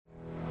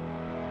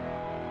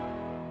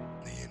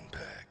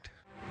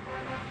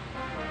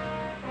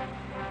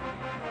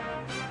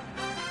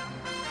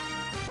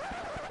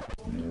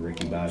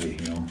body.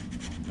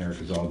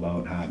 America's all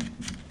about hot,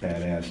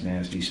 badass,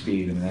 nasty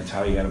speed. I mean, that's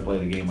how you got to play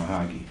the game of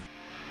hockey.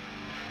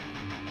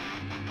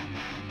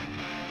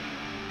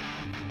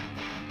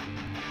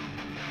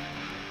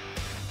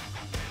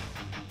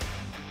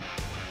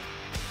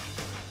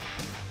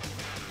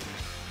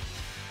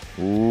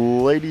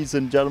 Ladies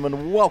and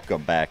gentlemen,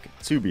 welcome back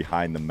to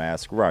Behind the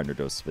Mask. Ryan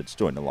Radosevich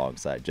joined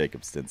alongside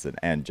Jacob Stinson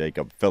and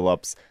Jacob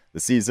Phillips. The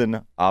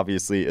season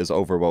obviously is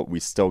over, but we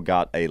still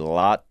got a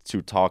lot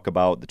to talk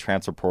about. The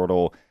transfer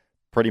portal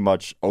pretty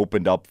much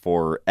opened up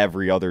for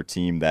every other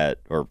team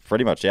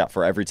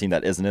for every team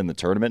that isn't in the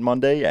tournament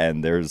Monday.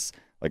 And there's,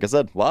 like I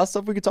said, a lot of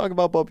stuff we could talk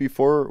about. But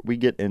before we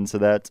get into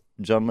that,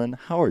 gentlemen,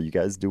 how are you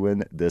guys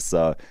doing this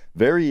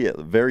very,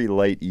 very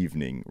late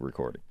evening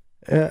recording?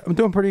 I'm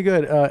doing pretty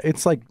good.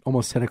 It's like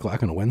almost 10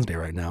 o'clock on a Wednesday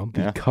right now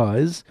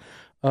because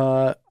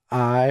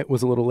I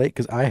was a little late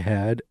because I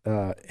had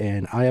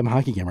an IM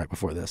hockey game right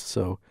before this.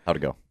 So how'd it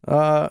go?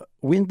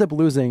 We ended up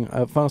losing.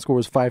 Final score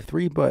was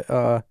 5-3, but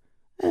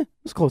it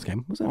was a close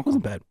game. It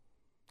wasn't bad.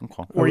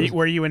 Okay.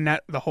 Were you in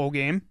net the whole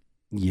game?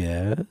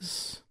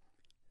 Yes.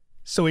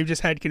 So we've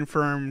just had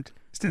confirmed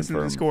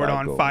Stinson scored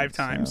on 5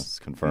 times. Yes,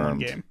 confirmed. In one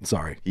game.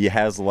 Sorry. He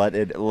has let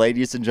it.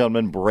 Ladies and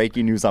gentlemen,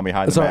 breaking news on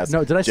Behind the Mask.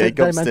 No, did I say Jacob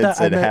that? I meant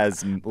Stinson that?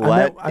 has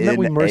let in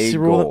a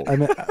goal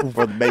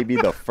for maybe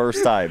the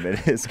first time in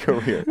his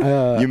career.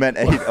 You meant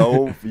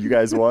 8-0. You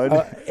guys won.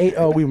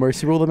 8-0. We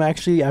mercy ruled them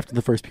actually after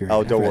the first period.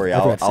 Oh, don't worry.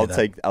 I'll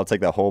take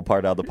that whole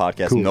part out of the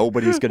podcast. Cool.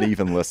 Nobody's going to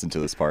even listen to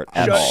this part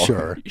at all.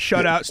 Sure.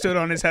 Shutout stood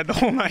on his head the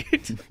whole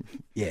night.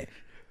 Yeah.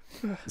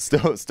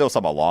 Still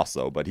somehow lost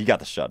though, but he got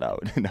the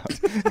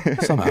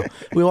shutout. Somehow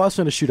we lost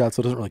in a shootout,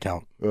 so it doesn't really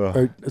count.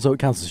 So it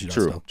counts as a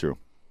shootout. True.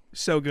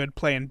 So good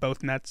playing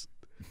both nets.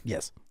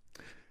 Yes.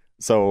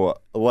 So,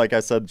 like I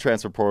said,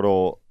 transfer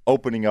portal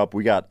opening up.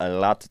 We got a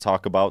lot to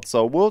talk about.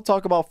 So we'll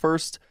talk about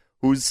first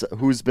who's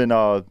been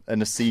a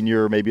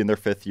senior, maybe in their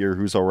 5th year,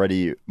 who's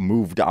already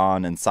moved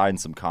on and signed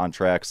some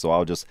contracts. So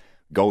I'll just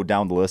go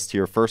down the list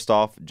here. First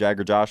off,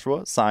 Jagger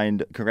Joshua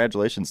signed.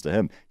 Congratulations to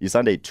him. He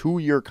signed a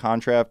 2-year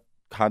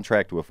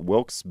contract with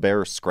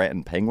Wilkes-Barre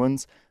Scranton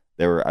Penguins.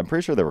 I'm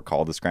pretty sure they were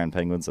called the Scranton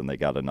Penguins, and they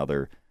got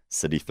another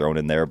city thrown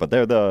in there, but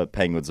they're the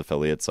Penguins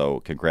affiliate, so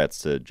congrats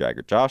to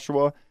Jagger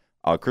Joshua.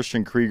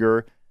 Christian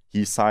Krieger,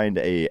 he signed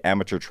a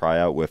amateur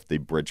tryout with the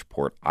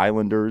Bridgeport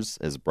Islanders.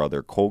 His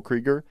brother Cole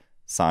Krieger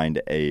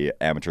signed a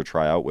amateur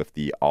tryout with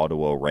the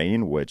Ottawa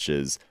Reign, which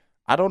is,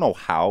 I don't know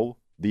how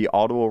the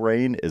Ottawa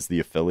Reign is the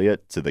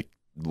affiliate to the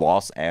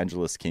Los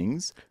Angeles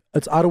Kings.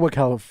 It's Ottawa,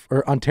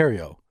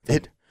 Ontario.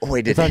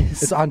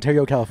 It's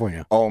Ontario,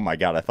 California. Oh my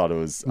God, I thought it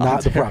was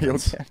not Ontario,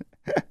 the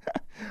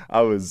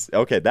province.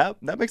 Okay.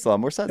 That makes a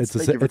lot more sense.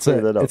 It's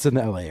in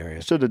the LA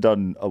area. Should have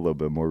done a little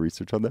bit more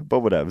research on that,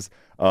 but whatevs.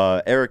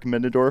 Eric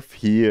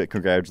Middendorf,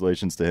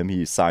 congratulations to him.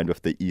 He signed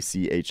with the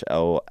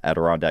ECHL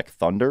Adirondack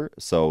Thunder,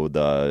 so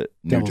the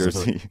New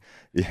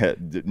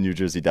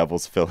Jersey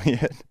Devils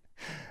affiliate.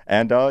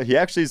 And he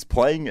actually is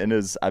playing in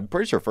his, I'm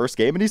pretty sure, first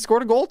game, and he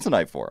scored a goal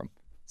tonight for him.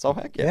 So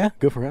heck yeah. Yeah,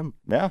 good for him.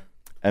 Yeah.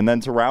 And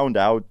then to round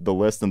out the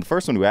list, and the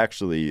first one who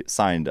actually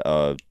signed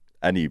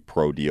any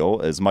pro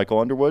deal is Michael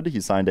Underwood. He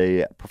signed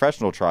a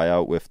professional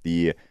tryout with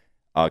the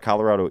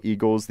Colorado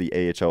Eagles, the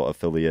AHL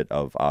affiliate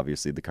of,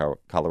 obviously, the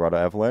Colorado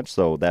Avalanche.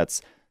 So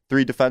that's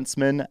 3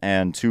 defensemen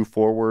and 2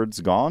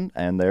 forwards gone,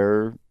 and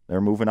they're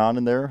moving on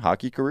in their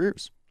hockey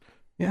careers.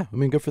 Yeah, I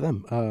mean, good for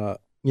them.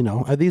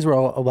 These were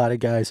all a lot of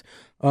guys.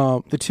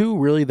 The 2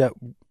 really that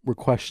were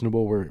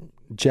questionable were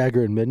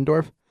Jagger and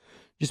Middendorf.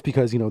 Just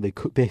because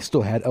they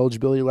still had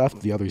eligibility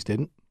left, the others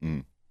didn't.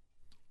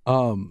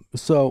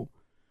 So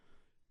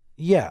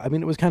yeah, I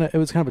mean it was kind of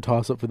a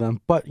toss up for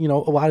them. But a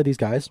lot of these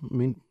guys, I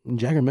mean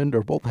Jagger and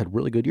Middendorf both had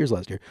really good years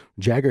last year.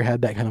 Jagger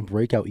had that kind of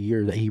breakout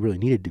year that he really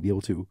needed to be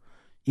able to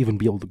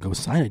go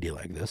sign a deal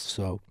like this.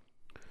 So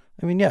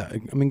I mean, yeah,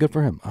 good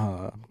for him.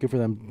 Good for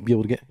them to be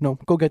able to get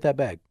go get that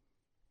bag.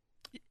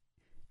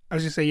 I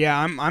was gonna say, yeah,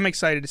 I'm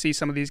excited to see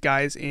some of these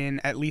guys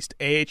in at least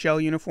AHL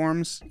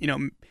uniforms.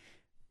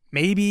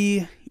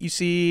 Maybe you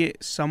see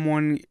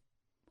someone,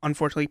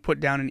 unfortunately, put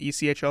down an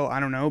ECHL. I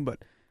don't know, but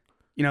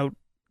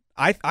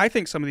I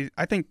think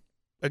I think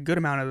a good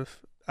amount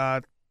of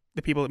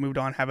the people that moved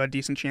on have a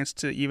decent chance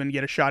to even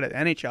get a shot at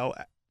NHL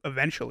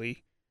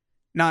eventually.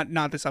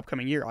 Not this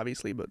upcoming year,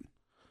 obviously, but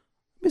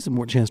maybe some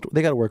more chance.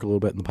 They got to work a little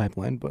bit in the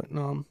pipeline, but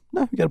no,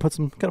 you got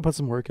to put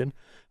some work in.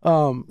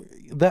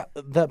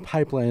 That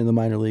pipeline in the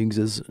minor leagues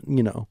is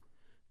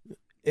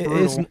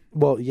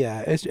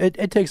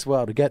it takes a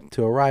while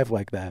to arrive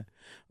like that.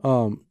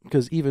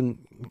 Because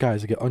even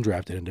guys that get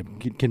undrafted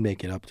and can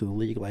make it up to the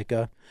league, like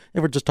if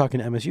we're just talking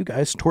to MSU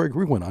guys, Torrey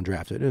Grew went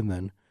undrafted and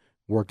then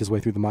worked his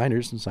way through the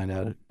minors and signed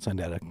out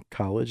of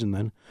college, and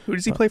then who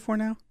does he play for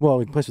now? Well,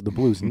 he plays with the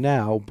Blues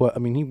now, but I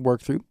mean he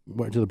went to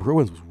the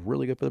Bruins, was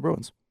really good for the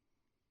Bruins.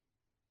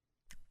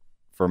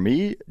 For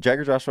me,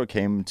 Jagger Joshua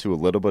came to a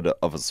little bit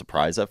of a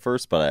surprise at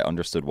first, but I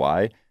understood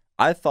why.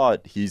 I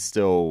thought he was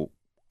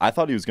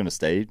going to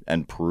stay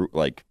and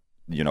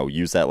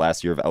use that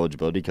last year of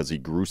eligibility because he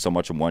grew so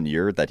much in 1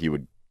 year that he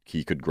would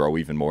he could grow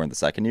even more in the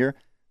second year.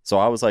 So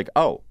I was like,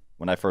 oh,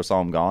 when I first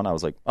saw him gone, I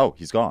was like, oh,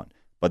 he's gone.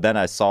 But then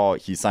I saw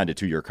he signed a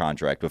 2-year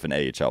contract with an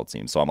AHL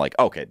team. So I'm like,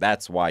 okay,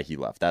 that's why he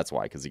left. That's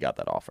why, because he got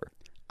that offer.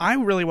 I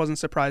really wasn't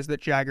surprised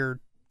that Jagger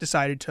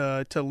decided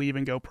to leave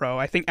and go pro.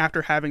 I think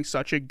after having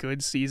such a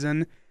good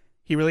season,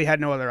 he really had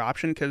no other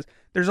option, because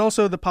there's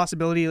also the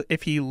possibility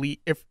if he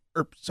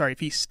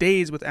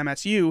stays with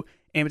MSU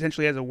and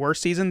potentially has a worse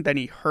season, then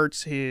he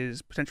hurts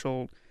his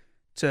potential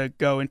to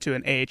go into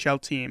an AHL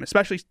team,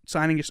 especially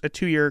signing just a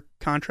 2-year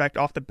contract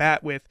off the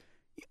bat with,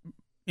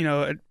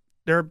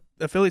 they're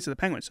affiliates of the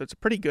Penguins, so it's a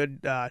pretty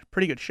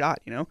good shot,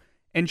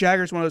 And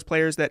Jagger's one of those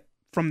players that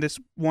from this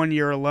 1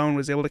 year alone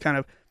was able to kind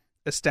of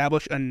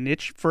establish a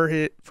niche for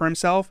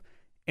himself,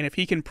 and if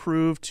he can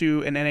prove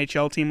to an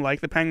NHL team like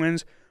the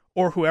Penguins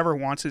or whoever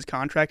wants his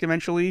contract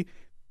eventually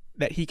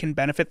that he can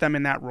benefit them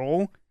in that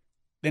role,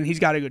 then he's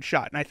got a good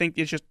shot. And I think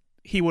it's just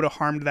he would have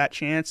harmed that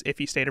chance if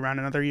he stayed around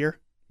another year.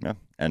 Yeah,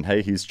 and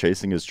hey, he's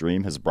chasing his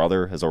dream. His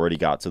brother has already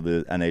got to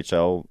the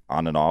NHL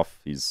on and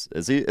off. Is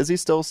he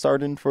still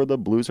starting for the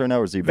Blues right now,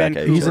 or is he back?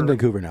 He's in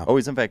Vancouver now. Oh,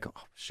 he's in Vancouver.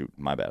 Oh, shoot,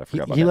 my bad. I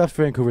forgot about that. He left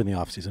Vancouver in the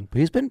offseason, but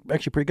he's been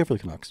actually pretty good for the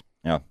Canucks.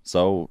 Yeah.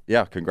 So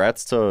yeah,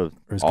 congrats to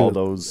all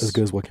those. As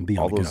good as what can be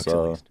on the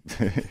Canucks.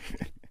 At least.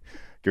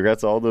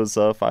 Congrats to all those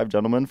 5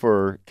 gentlemen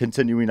for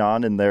continuing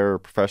on in their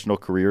professional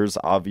careers.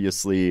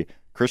 Obviously,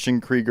 Christian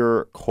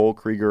Krieger, Cole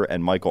Krieger,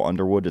 and Michael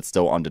Underwood, it's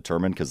still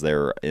undetermined because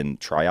they're in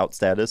tryout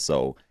status.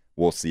 So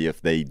we'll see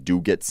if they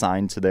do get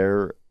signed to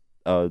their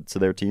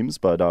teams.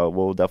 But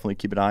we'll definitely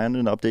keep an eye on it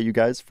and update you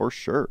guys for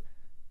sure.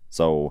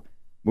 So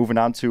moving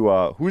on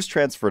to who's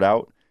transferred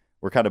out.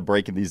 We're kind of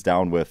breaking these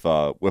down with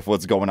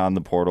what's going on in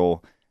the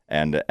portal,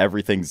 and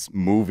everything's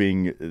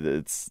moving.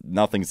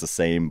 Nothing's the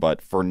same.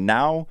 But for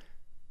now,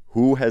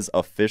 who has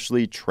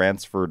officially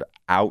transferred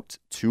out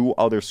to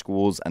other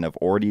schools and have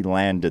already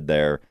landed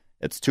there?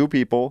 It's 2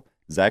 people,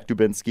 Zach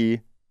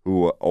Dubinsky,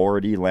 who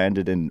already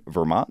landed in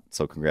Vermont,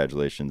 so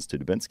congratulations to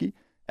Dubinsky,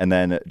 and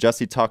then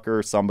Jesse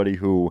Tucker, somebody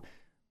who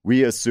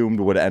we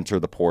assumed would enter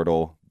the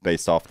portal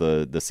based off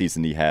the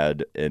season he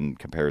had in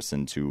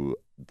comparison to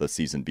the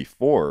season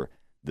before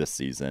this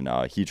season.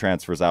 He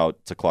transfers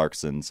out to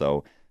Clarkson,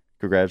 so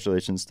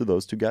congratulations to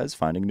those 2 guys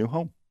finding a new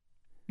home.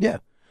 Yeah.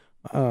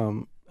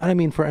 I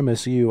mean, for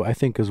MSU, I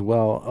think as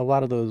well, a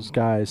lot of those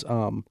guys,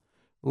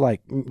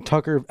 like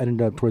Tucker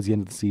ended up towards the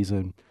end of the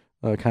season,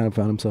 kind of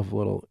found himself a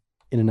little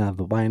in and out of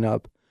the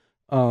lineup.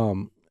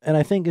 And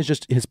I think it's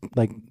just him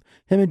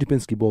and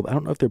Dubinsky both, I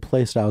don't know if their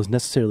play styles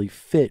necessarily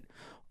fit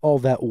all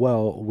that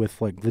well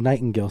with like the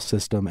Nightingale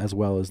system as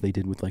well as they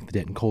did with like the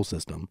Denton Cole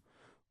system.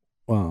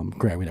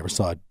 Granted, we never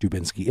saw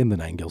Dubinsky in the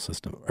Nightingale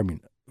system,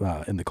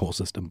 in the Cole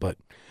system, but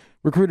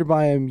recruited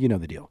by him, you know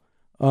the deal.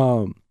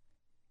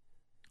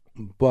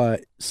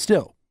 But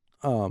still,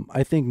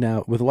 I think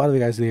now with a lot of the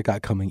guys they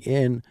got coming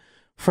in,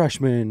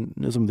 freshmen,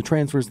 some of the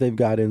transfers they've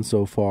got in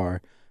so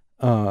far,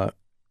 I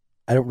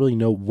don't really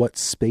know what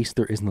space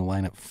there is in the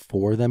lineup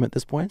for them at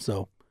this point.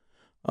 So,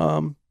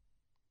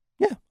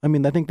 yeah, I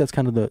mean, I think that's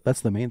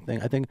that's the main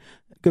thing. I think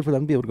good for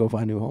them to be able to go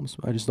find new homes.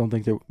 I just don't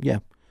think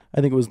I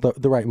think it was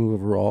the right move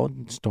overall.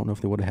 Just don't know if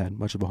they would have had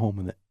much of a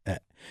home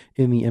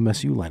in the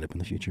MSU lineup in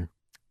the future.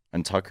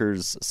 And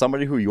Tucker's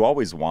somebody who you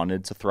always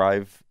wanted to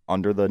thrive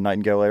under the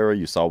Nightingale era.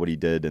 You saw what he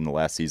did in the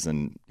last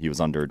season. He was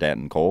under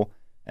Danton Cole,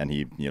 and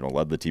he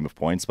led the team of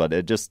points, but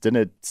it just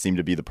didn't seem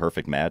to be the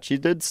perfect match. He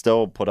did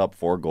still put up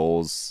 6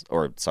 goals,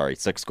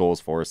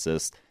 4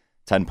 assists,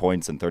 10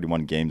 points in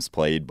 31 games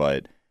played,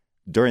 but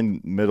during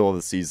the middle of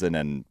the season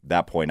and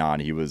that point on,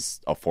 he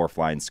was a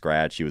 4th-line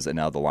scratch. He was in and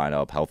out of the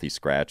lineup, healthy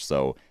scratch,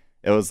 so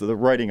it was the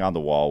writing on the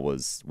wall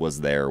was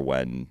there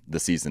when the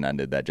season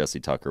ended that Jesse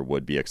Tucker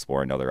would be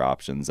exploring other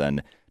options.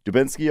 And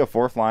Dubinsky, a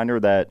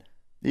 4th-liner that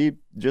he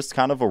just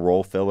kind of a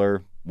role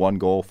filler, 1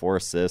 goal, 4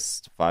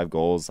 assists, 5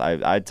 goals.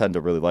 I tend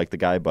to really like the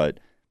guy, but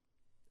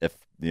if,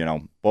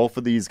 both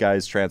of these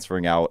guys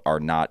transferring out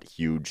are not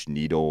huge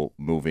needle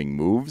moving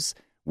moves,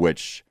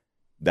 which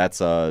that's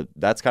kind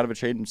of a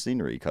change in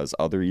scenery because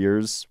other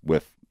years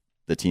with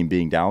the team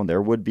being down,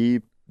 there would be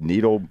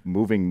needle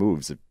moving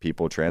moves of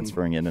people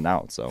transferring in and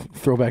out. So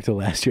throwback to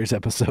last year's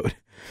episode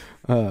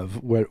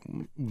of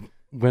when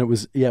it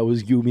was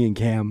you, me, and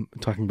Cam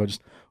talking about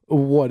just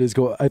what is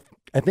going.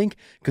 I think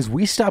because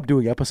we stopped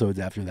doing episodes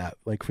after that,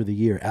 like for the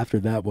year after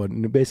that one,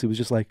 and it basically was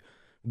just like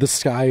the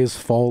sky is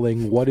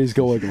falling. What is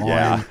going on?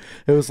 Yeah.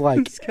 It was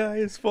like the sky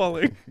is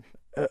falling.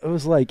 It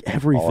was like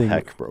everything. All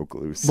heck broke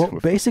loose. Well,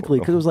 basically,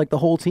 because it was like the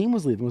whole team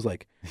was leaving. It was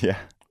like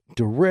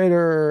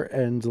DeRitter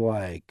and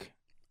like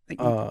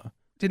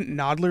didn't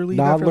Nodler leave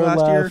after last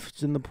year?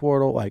 Left in the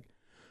portal. Like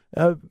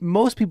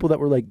most people that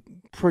were like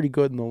pretty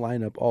good in the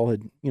lineup all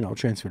had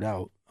transferred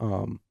out.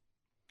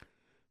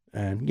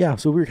 And yeah,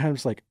 so we were kind of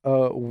just like,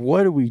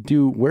 what do we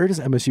do? Where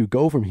does MSU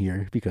go from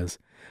here? Because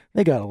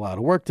they got a lot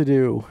of work to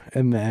do.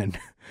 And then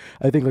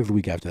I think like the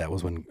week after that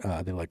was when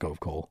they let go of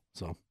Cole.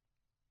 So,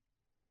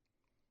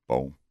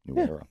 boom, new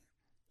era.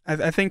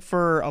 I think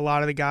for a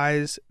lot of the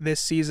guys this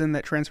season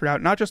that transferred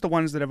out, not just the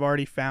ones that have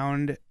already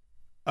found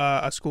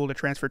a school to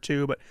transfer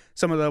to, but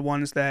some of the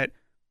ones that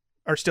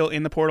are still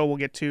in the portal we'll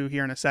get to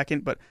here in a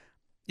second. But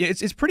yeah,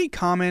 it's pretty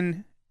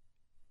common.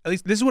 At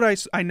least this is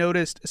what I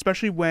noticed,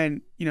 especially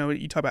when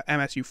you talk about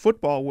MSU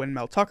football when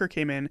Mel Tucker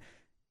came in.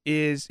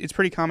 It's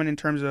pretty common in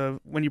terms of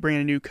when you bring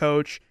in a new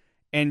coach,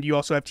 and you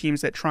also have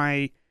teams that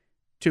try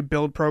to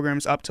build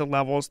programs up to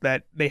levels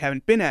that they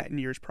haven't been at in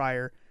years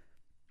prior,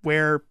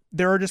 where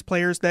there are just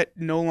players that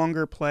no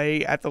longer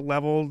play at the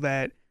level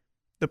that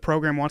the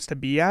program wants to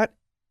be at,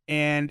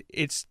 and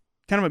it's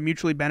kind of a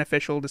mutually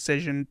beneficial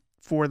decision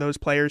for those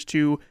players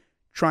to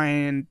try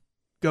and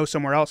go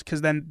somewhere else,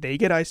 because then they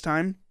get ice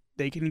time,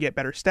 they can get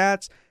better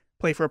stats,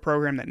 play for a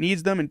program that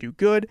needs them and do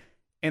good,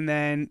 and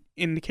then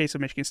in the case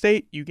of Michigan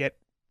State, you get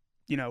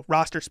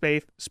roster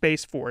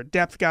space for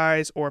depth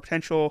guys or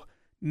potential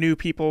new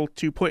people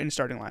to put in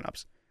starting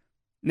lineups.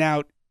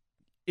 Now,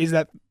 is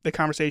that the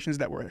conversations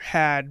that were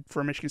had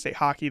for Michigan State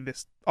hockey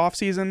this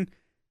offseason?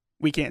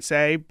 We can't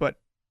say, but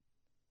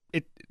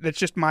that's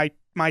just my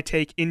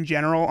take in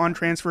general on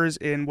transfers.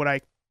 And what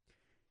I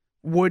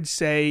would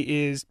say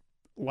is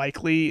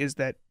likely is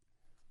that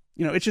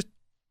it's just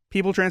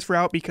people transfer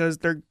out because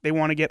they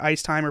want to get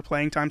ice time or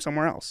playing time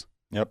somewhere else.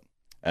 Yep.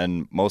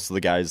 And most of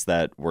the guys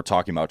that we're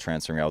talking about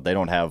transferring out, they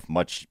don't have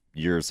much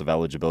years of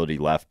eligibility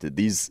left.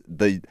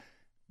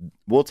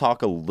 We'll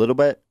talk a little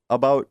bit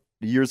about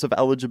years of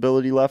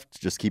eligibility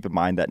left. Just keep in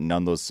mind that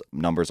none of those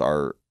numbers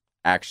are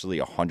actually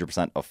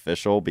 100%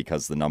 official,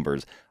 because the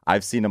numbers,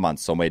 I've seen them on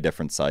so many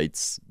different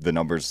sites, the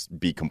numbers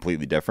be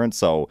completely different.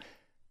 So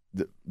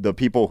the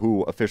people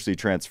who officially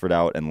transferred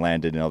out and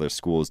landed in other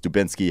schools,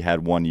 Dubinsky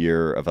had 1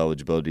 year of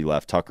eligibility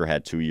left. Tucker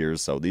had 2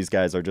 years. So these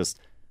guys are just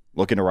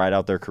looking to ride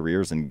out their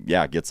careers and,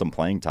 get some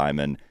playing time.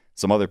 And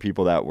some other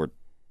people that we're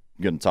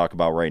going to talk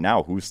about right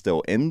now who's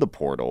still in the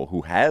portal,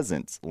 who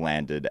hasn't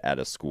landed at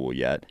a school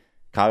yet.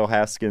 Kyle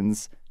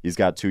Haskins, he's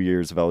got 2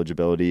 years of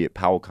eligibility.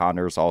 Powell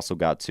Connors also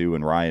got 2,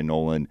 and Ryan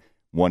Nolan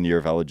 1 year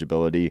of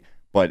eligibility.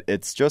 But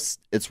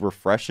it's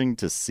refreshing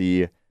to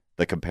see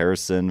the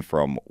comparison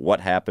from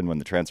what happened when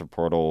the transfer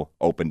portal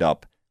opened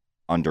up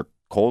under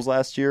Cole's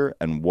last year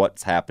and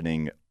what's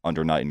happening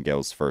under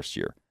Nightingale's first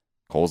year.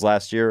 Cole's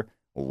last year,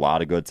 a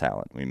lot of good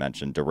talent. We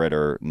mentioned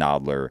DeRitter,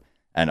 Nodler,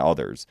 and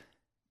others.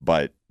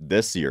 But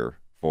this year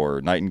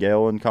for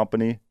Nightingale and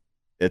company,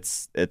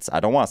 it's I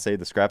don't want to say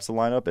the scraps of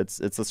the lineup. It's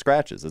the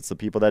scratches. It's the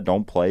people that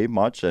don't play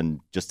much and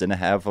just didn't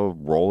have a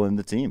role in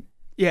the team.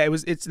 Yeah,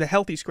 it's the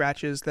healthy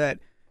scratches that,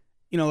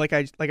 like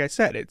I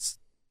said, it's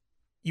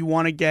you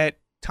want to get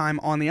time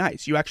on the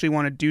ice. You actually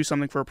want to do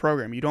something for a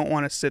program. You don't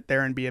want to sit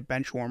there and be a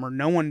bench warmer.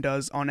 No one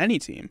does on any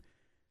team.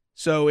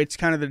 So it's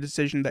kind of the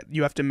decision that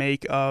you have to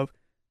make of,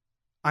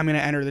 I'm going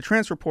to enter the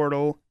transfer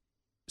portal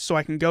so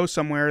I can go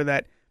somewhere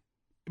that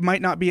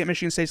might not be at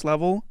Michigan State's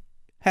level.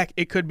 Heck,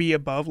 it could be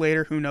above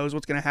later. Who knows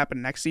what's going to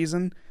happen next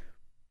season?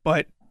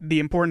 But the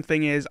important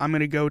thing is I'm going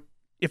to go,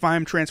 if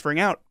I'm transferring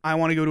out, I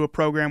want to go to a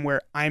program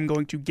where I'm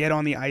going to get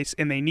on the ice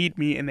and they need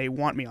me and they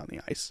want me on the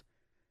ice.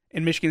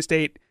 And Michigan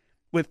State,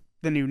 with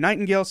the new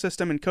Nightingale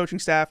system and coaching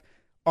staff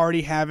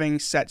already having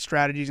set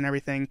strategies and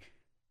everything,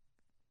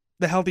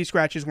 the healthy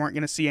scratches weren't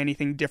going to see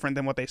anything different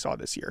than what they saw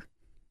this year.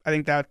 I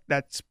think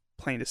that's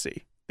plain to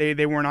see.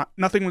 They were not,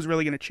 nothing was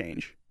really going to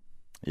change.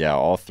 Yeah,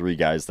 all 3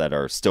 guys that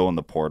are still in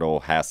the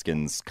portal,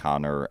 Haskins,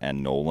 Connor,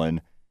 and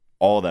Nolan,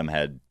 all of them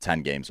had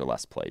 10 games or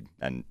less played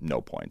and no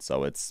points.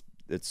 So it's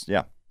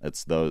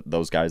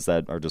those guys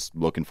that are just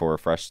looking for a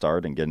fresh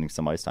start and getting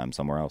some ice time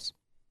somewhere else.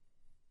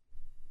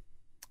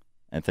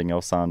 Anything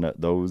else on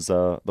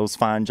those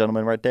fine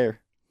gentlemen right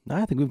there? No,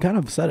 I think we've kind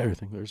of said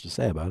everything there's to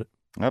say about it.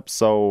 Yep.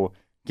 So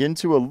get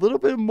into a little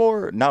bit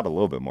more, not a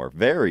little bit more,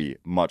 very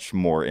much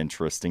more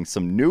interesting.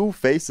 Some new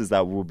faces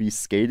that will be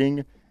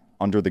skating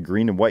under the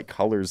green and white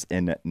colors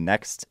in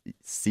next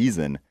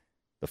season.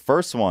 The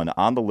first one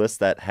on the list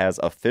that has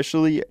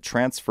officially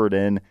transferred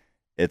in,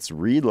 it's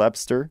Reed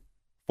Lebster,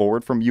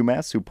 forward from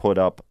UMass, who put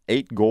up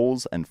 8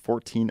 goals and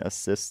 14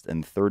 assists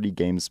in 30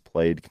 games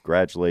played.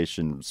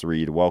 Congratulations,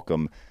 Reed.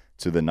 Welcome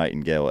to the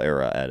Nightingale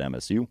era at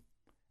MSU.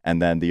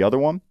 And then the other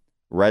one,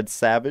 Red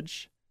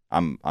Savage.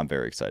 I'm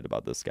very excited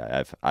about this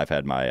guy. I've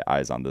had my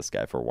eyes on this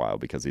guy for a while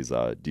because he's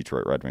a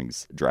Detroit Red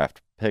Wings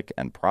draft pick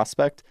and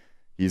prospect.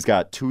 He's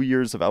got 2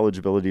 years of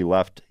eligibility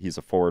left. He's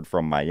a forward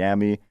from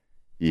Miami.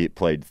 He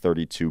played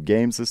 32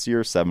 games this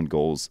year, 7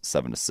 goals,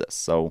 7 assists.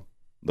 So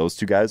those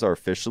 2 guys are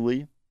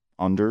officially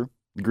under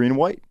the green and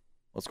white.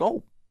 Let's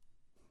go.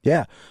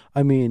 Yeah,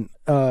 I mean,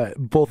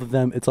 both of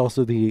them. It's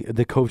also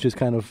the coaches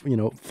kind of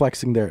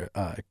flexing their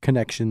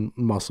connection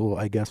muscle,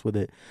 I guess, with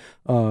it.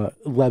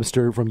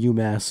 Lebster from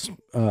UMass,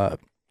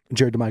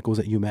 Jared DeMichael was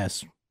at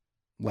UMass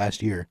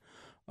last year,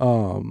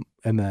 and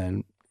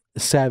then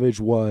Savage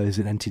was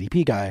an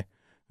NTDP guy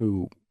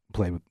who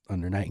played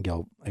under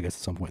Nightingale, I guess,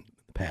 at some point in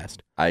the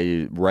past.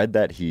 I read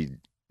that he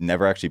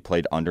never actually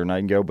played under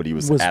Nightingale, but he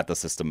was at the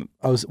system.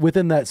 I was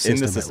within that system.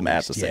 In the system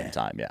at the same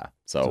time, yeah.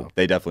 So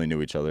they definitely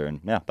knew each other, and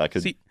that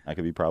could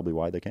be probably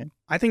why they came.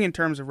 I think in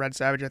terms of Red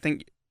Savage, I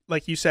think,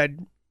 like you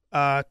said,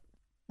 Red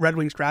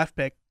Wings draft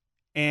pick,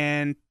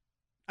 and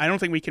I don't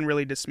think we can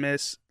really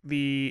dismiss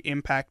the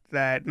impact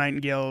that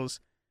Nightingale's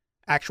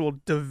actual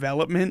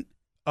development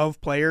of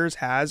players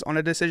has on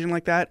a decision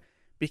like that,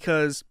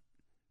 because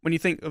when you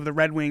think of the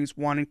Red Wings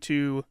wanting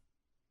to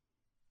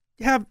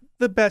have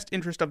the best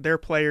interest of their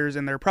players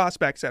and their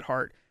prospects at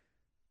heart,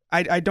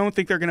 I don't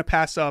think they're going to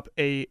pass up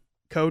a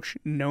coach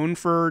known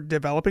for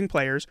developing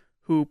players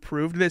who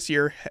proved this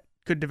year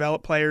could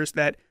develop players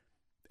that,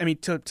 I mean,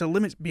 to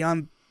limits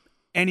beyond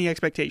any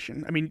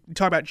expectation. I mean,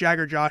 talk about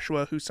Jagger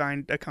Joshua, who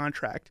signed a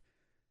contract.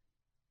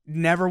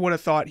 Never would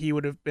have thought he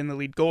would have been the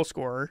lead goal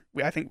scorer.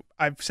 I think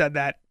I've said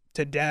that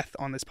to death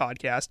on this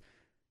podcast.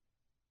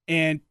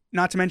 And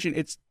not to mention,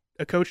 it's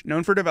a coach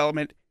known for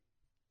development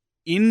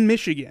in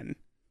Michigan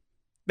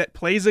that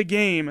plays a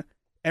game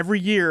every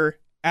year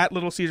at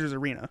Little Caesars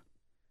Arena.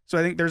 So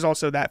I think there's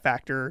also that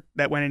factor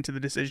that went into the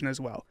decision as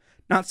well.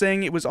 Not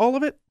saying it was all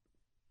of it,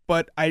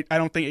 but I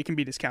don't think it can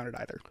be discounted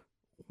either.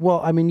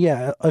 Well, I mean,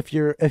 yeah, if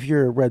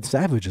you're Red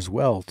Savage as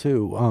well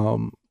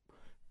too.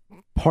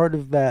 Part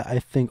of that, I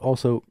think,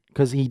 also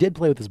because he did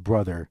play with his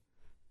brother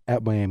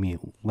at Miami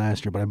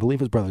last year, but I believe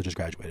his brother just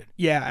graduated.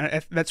 Yeah,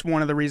 and that's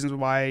one of the reasons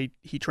why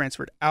he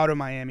transferred out of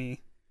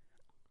Miami,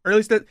 or at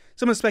least that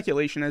some of the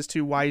speculation as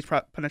to why he's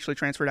potentially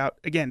transferred out.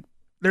 Again,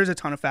 there's a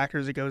ton of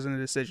factors that goes into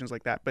decisions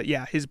like that, but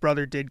yeah, his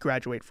brother did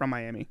graduate from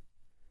Miami.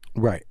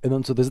 Right, and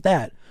then so there's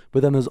that,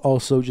 but then there's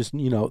also just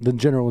the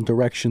general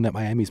direction that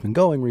Miami's been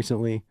going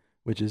recently,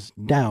 which is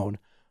down.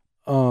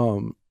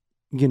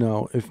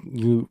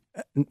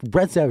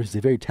 Red Savage is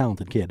a very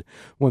talented kid.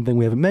 One thing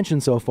we haven't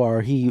mentioned so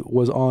far, he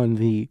was on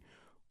the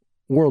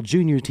World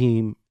Junior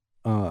team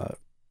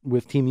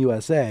with Team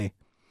USA,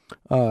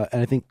 and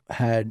I think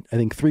had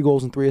 3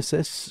 goals and 3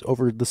 assists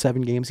over the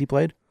 7 games he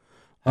played.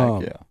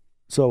 Heck yeah.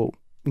 So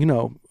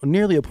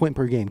nearly a point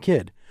per game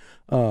kid,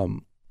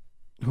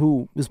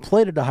 who has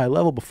played at a high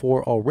level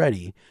before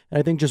already, and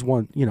I think just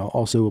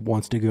also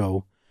wants to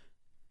go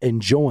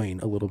and join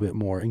a little bit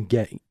more and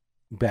get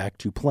back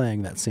to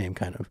playing that same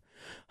kind of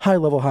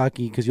high-level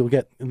hockey, because you'll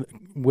get,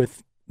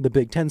 with the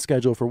Big Ten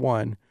schedule for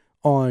one,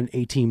 on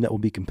a team that will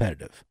be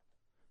competitive.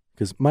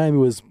 Because Miami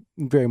was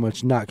very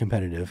much not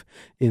competitive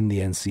in the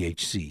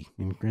NCHC.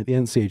 The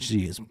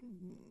NCHC is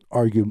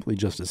arguably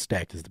just as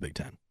stacked as the Big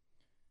Ten.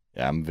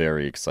 Yeah, I'm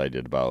very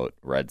excited about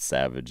Red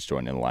Savage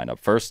joining the lineup.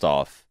 First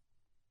off,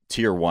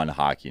 Tier 1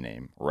 hockey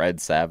name, Red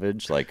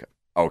Savage. Like,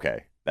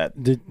 okay,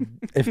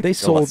 if they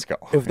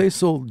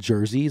sold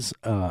jerseys,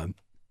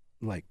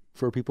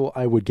 for people,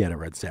 I would get a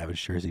Red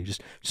Savage jersey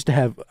just to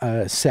have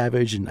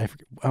Savage, and I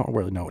don't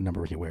really know what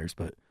number he wears,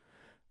 but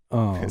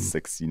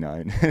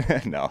 69.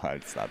 No,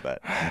 it's not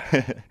that.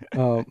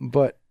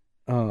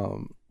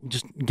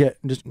 Just get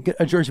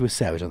a jersey with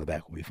Savage on the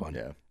back will be fun.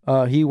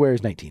 Yeah. He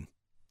wears 19.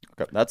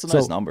 Okay, that's a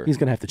nice number. He's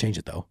gonna have to change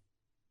it though,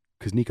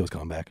 because Nico's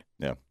coming back.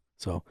 Yeah.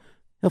 So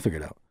he'll figure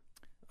it out.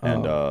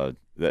 And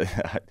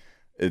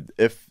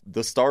if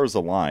the stars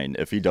align,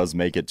 if he does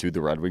make it to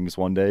the Red Wings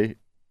one day,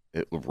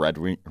 Red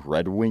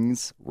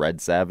Wings, Red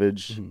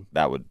Savage, mm-hmm.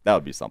 that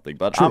would be something.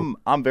 But True.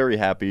 I'm very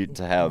happy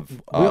to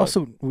have. We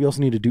also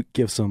need to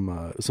give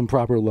some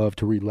proper love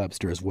to Reed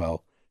Webster as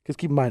well, because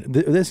keep in mind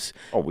this.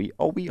 We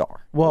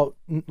are. Well,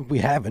 we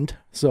haven't,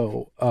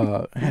 so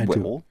had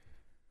to.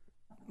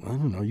 I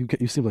don't know. You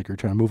seem like you're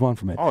trying to move on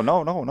from it. Oh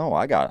no!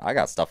 I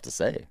got stuff to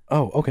say.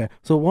 Oh, okay.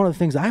 So one of the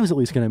things I was at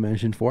least going to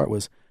mention for it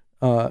was,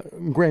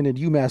 granted,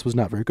 UMass was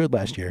not very good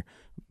last year,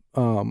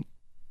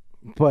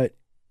 but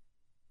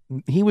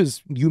he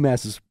was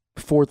UMass's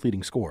 4th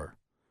leading scorer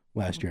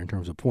last year in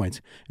terms of points,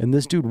 and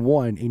this dude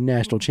won a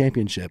national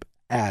championship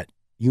at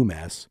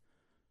UMass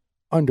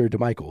under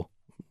DeMichael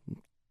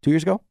 2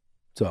 years ago.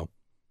 So,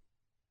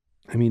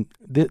 I mean,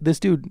 this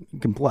dude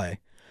can play.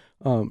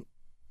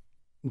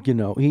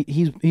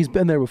 He's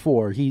been there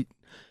before. He'll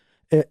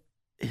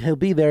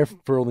be there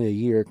for only a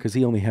year because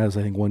he only has,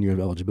 I think, 1 year of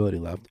eligibility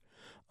left.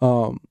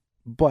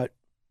 But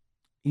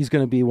he's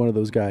going to be one of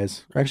those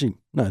guys. Or actually,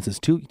 no, it says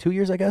 2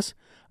 years, I guess.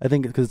 I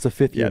think because it's a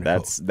 5th year. Yeah,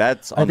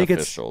 that's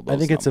unofficial. I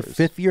think it's a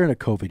 5th year and a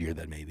COVID year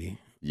then maybe.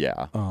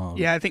 Yeah.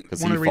 I think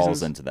because one he of the falls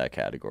reasons into that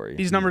category.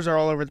 These numbers are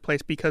all over the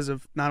place because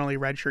of not only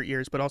redshirt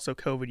years but also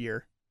COVID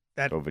year.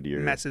 That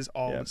messes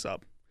all this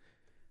up.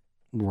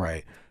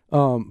 Right.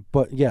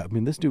 But yeah, I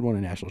mean, this dude won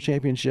a national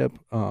championship.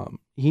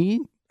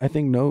 He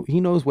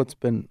knows what's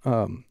been.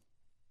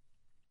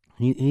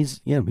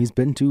 He's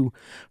been to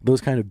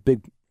those kind of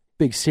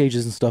big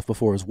stages and stuff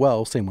before as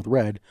well. Same with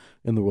Red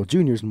in the World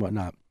Juniors and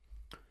whatnot.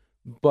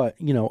 But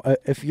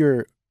if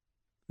you're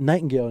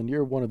Nightingale and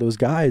you're one of those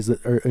guys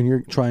and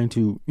you're trying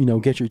to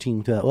get your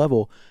team to that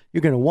level,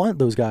 you're going to want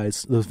those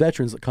guys, those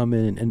veterans that come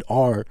in and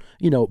are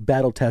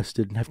battle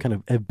tested and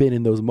have been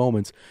in those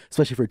moments,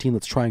 especially for a team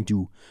that's trying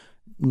to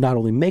not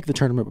only make the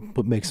tournament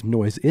but make some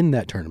noise in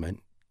that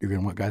tournament. You're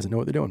going to want guys that know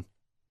what they're doing.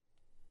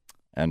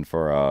 And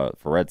for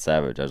Red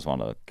Savage, I just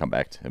want to come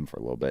back to him for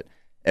a little bit.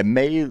 It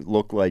may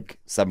look like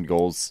 7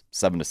 goals,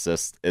 7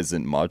 assists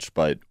isn't much,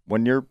 but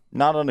when you're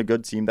not on a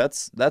good team,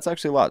 that's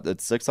actually a lot.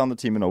 It's 6th on the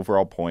team in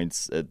overall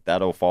points.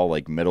 That'll fall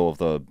like middle of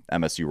the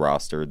MSU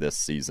roster this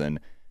season.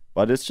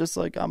 But it's just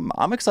like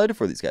I'm excited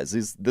for these guys.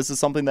 This is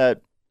something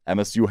that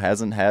MSU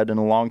hasn't had in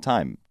a long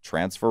time.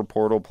 Transfer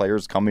portal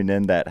players coming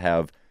in that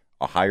have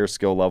a higher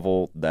skill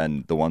level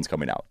than the ones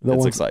coming out.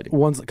 It's exciting.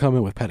 Ones that come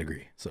in with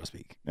pedigree, so to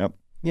speak. Yep.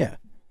 Yeah.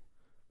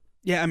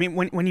 Yeah, I mean,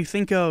 when you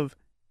think of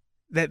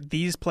that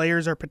these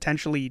players are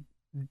potentially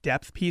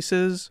depth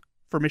pieces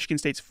for Michigan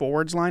State's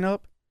forwards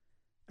lineup,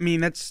 I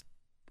mean, when's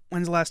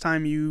the last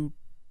time you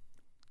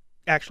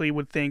actually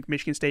would think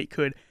Michigan State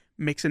could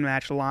mix and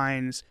match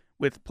lines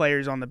with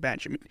players on the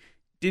bench? I mean,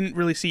 didn't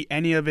really see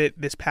any of it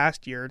this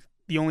past year.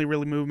 The only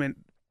really movement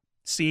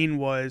seen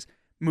was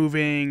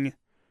moving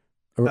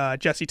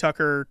Jesse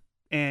Tucker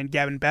and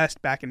Gavin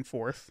Best back and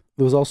forth.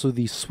 There was also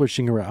the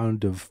switching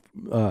around of,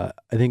 I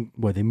think,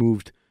 they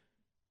moved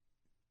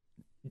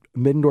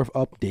Middendorf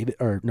up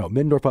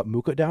Middendorf up,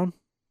 Muka down.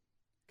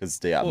 Because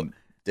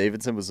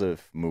Davidson was a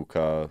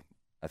Muka.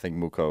 I think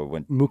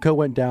Muka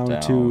went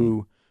down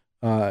to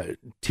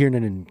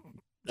Tiernan and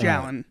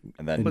Jalen.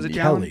 And then was it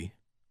Kelly?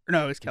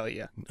 No, it was Kelly.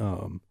 Yeah.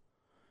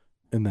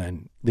 And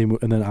then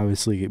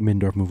obviously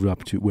Middendorf moved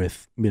up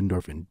with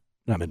Middendorf and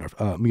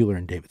Mueller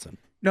and Davidson.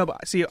 No,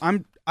 but see,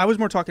 I was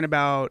more talking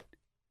about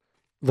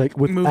like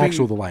with moving,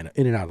 actual the lineup,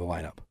 in and out of the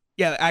lineup.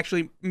 Yeah,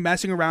 actually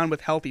messing around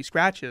with healthy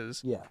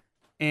scratches. Yeah.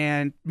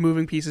 And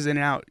moving pieces in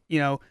and out. You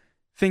know,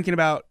 thinking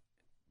about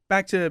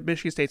back to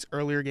Michigan State's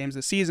earlier games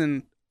this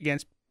season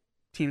against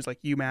teams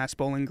like UMass,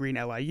 Bowling Green,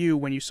 LIU,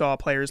 when you saw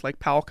players like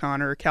Powell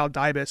Connor, Cal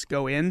Dybus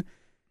go in.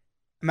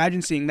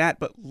 Imagine seeing that,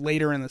 but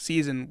later in the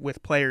season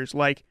with players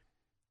like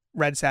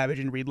Radosevich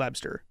and Reed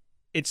Lebster.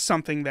 It's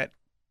something that,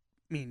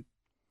 I mean,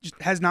 just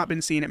has not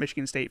been seen at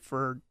Michigan State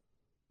for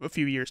a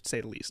few years, to say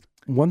the least.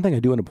 One thing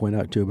I do want to point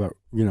out too about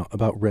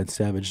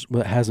Radosevich,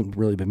 that hasn't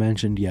really been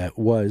mentioned yet,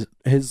 was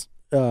his.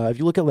 If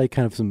you look at like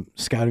kind of some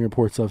scouting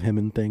reports of him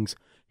and things,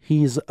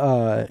 he's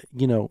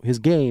his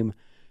game,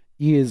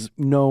 he is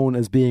known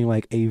as being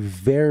like a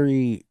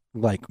very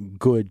like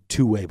good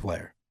two-way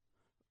player.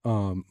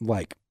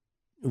 Like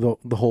the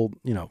whole,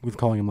 with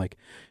calling him like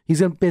he's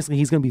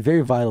gonna be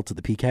very vital to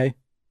the PK,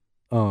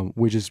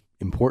 which is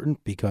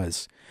important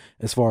because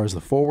as far as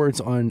the forwards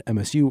on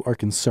MSU are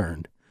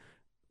concerned,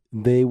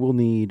 they will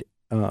need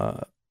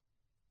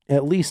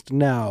at least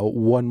now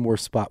one more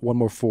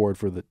forward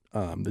for the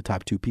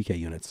top two PK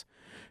units,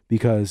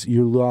 because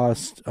you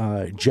lost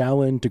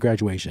Jalen to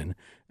graduation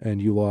and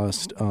you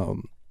lost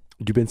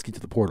Dubinsky to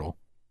the portal.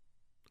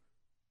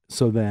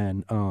 So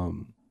then,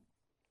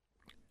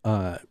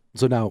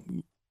 so now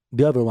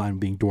the other line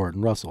being Dort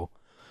and Russell.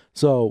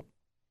 So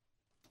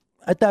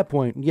at that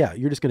point, yeah,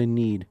 you're just going to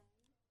need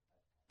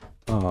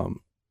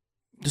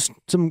just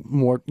some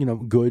more,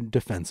 good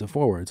defensive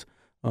forwards.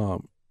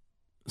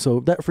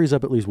 So that frees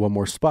up at least one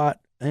more spot,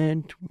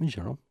 and in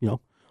general,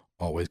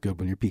 always good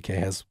when your PK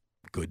has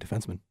good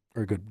defensemen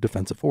or good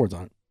defensive forwards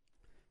on it.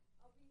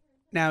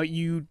 Now,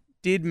 you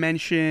did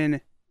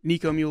mention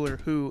Nico Mueller,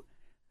 who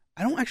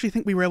I don't actually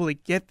think we were able to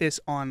get this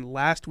on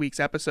last week's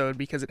episode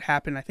because it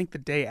happened, I think, the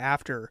day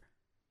after,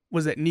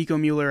 was that Nico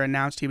Mueller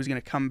announced he was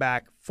going to come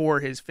back for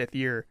his fifth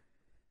year,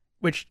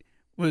 which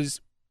was,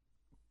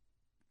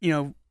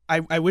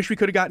 I wish we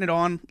could have gotten it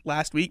on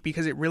last week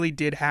because it really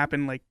did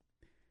happen like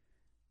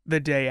the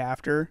day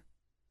after.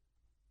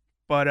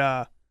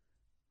 But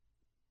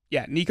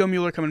yeah, Nico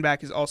Mueller coming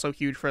back is also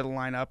huge for the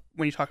lineup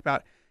when you talk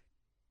about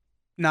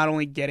not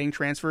only getting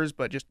transfers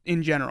but just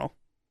in general.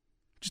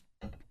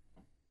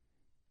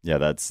 Yeah,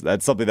 that's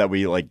something that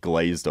we like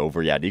glazed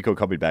over. Yeah, Nico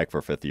coming back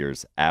for fifth year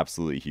is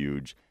absolutely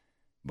huge.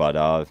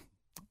 But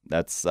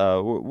that's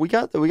we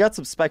got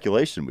some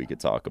speculation we could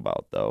talk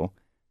about though.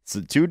 So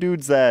two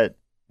dudes that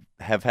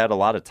have had a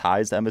lot of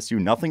ties to MSU,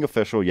 nothing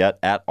official yet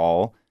at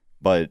all,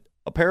 but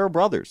a pair of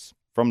brothers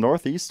from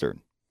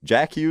Northeastern.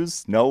 Jack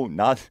Hughes, no,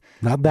 not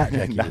that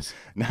Jack Hughes,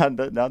 not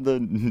the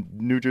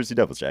New Jersey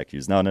Devils Jack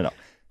Hughes. No.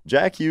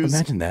 Jack Hughes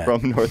Imagine that.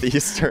 From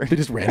Northeastern. They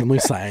just randomly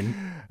sign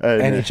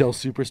NHL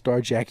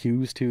superstar Jack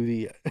Hughes to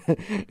the.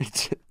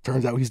 It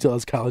turns out he still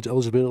has college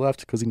eligibility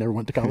left because he never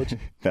went to college.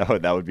 That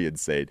would be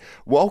insane.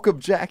 Welcome,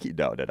 Jackie.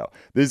 No.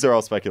 These are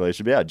all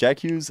speculation. But yeah,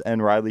 Jack Hughes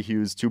and Riley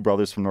Hughes, two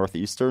brothers from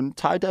Northeastern,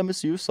 tied to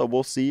MSU. So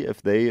we'll see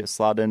if they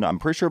slot in. I'm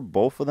pretty sure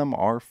both of them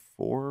are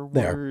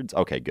forwards.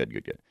 Okay,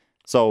 good.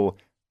 So,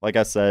 like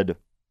I said,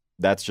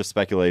 that's just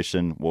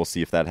speculation. We'll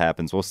see if that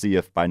happens. We'll see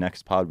if by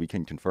next pod we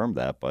can confirm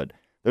that. But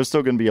there's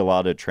still going to be a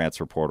lot of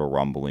transfer portal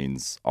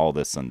rumblings, all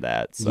this and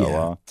that.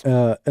 So,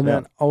 yeah.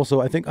 Then also,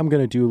 I think I'm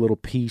going to do a little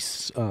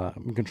piece. I'm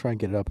going to try and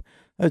get it up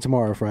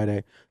tomorrow or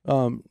Friday,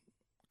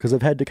 because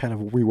I've had to kind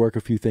of rework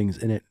a few things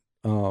in it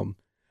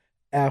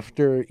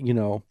after,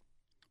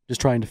 just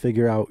trying to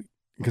figure out,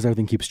 because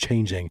everything keeps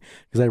changing,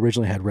 because I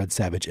originally had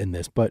Radosevich in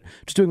this, but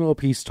just doing a little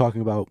piece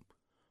talking about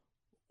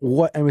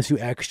what MSU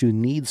actually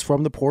needs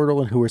from the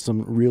portal and who are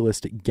some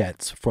realistic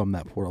gets from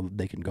that portal that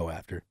they can go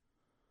after.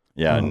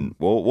 Yeah, and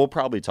we'll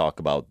probably talk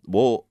about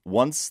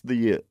once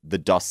the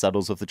dust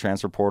settles with the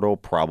transfer portal,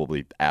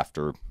 probably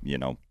after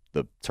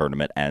the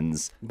tournament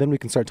ends. Then we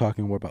can start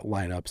talking more about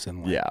lineups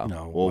and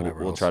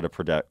whatever. We'll try to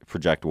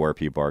project where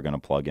people are going to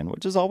plug in,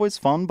 which is always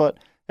fun. But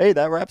hey,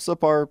 that wraps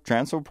up our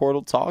transfer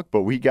portal talk,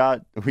 but we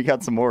got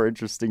some more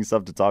interesting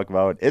stuff to talk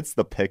about. It's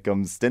the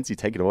Pick'ems. Stincy,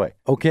 take it away.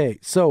 Okay,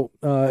 so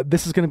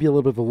this is going to be a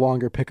little bit of a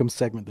longer pick'em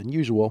segment than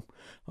usual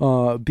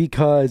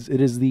because it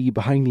is the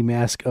Behind the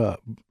Mask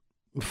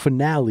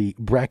finale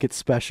bracket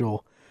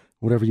special,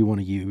 whatever you want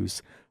to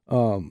use.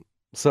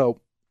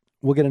 So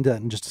we'll get into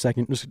that in just a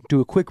second. Just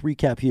do a quick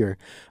recap here.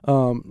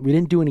 We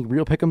didn't do any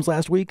real pick'ems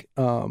last week,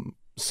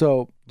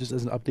 so just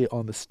as an update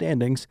on the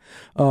standings,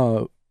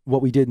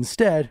 what we did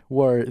instead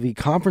were the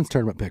conference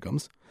tournament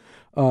pick'ems.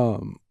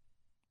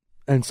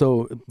 And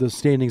so the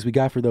standings we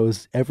got for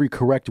those, every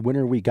correct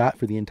winner we got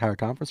for the entire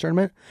conference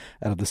tournament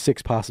out of the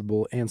 6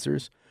 possible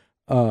answers,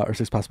 or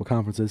 6 possible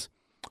conferences,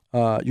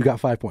 you got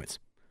 5 points.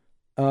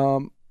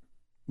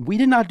 We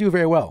did not do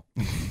very well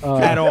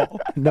At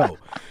all. No.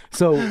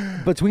 So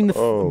between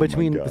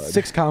the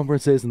 6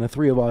 conferences and the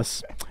 3 of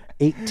us,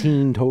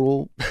 18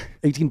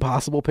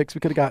 possible picks we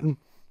could have gotten.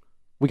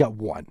 We got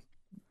 1.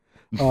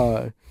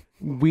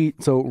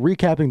 So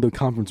recapping the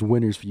conference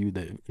winners for you,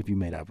 that if you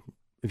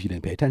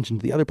didn't pay attention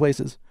to the other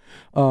places,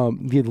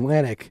 the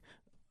Atlantic,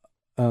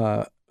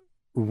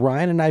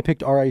 Ryan and I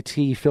picked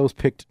RIT. Phil's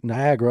picked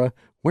Niagara.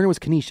 Winner was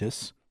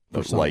Canisius.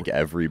 Like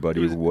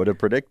everybody would have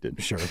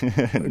predicted. Sure.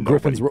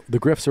 The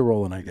Griffs are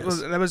rolling, I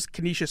guess. That was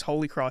Canisius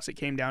Holy Cross it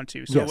came down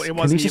to. So yes, it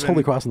wasn't Canisius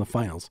Holy Cross in the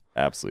finals.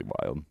 Absolutely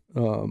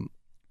wild.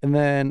 And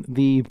then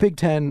the Big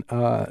Ten,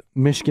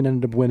 Michigan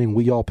ended up winning.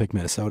 We all picked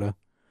Minnesota.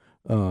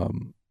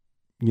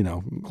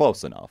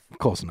 Close enough.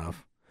 Close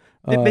enough.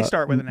 They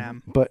start with an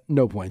M. But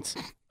no points.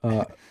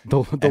 The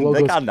And logos,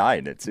 they got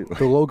 9 it too.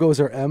 the logos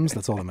are M's.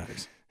 That's all that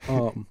matters.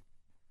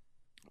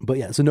 But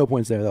yeah, so no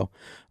points there though.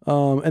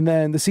 And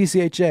then the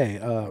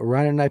CCHA,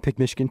 Ryan and I picked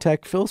Michigan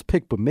Tech. Phil's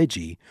picked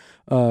Bemidji,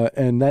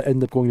 and that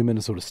ended up going to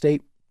Minnesota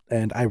State.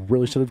 And I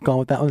really should have gone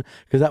with that one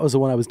because that was the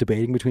one I was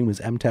debating between was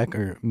M Tech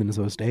or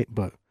Minnesota State.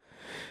 But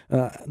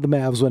the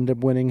Mavs ended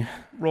up winning.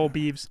 Roll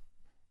Beavs.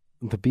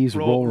 The Beavs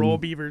Roll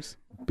Beavers.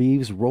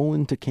 Beavs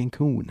rolling to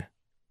Cancun.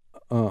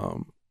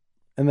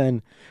 And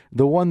then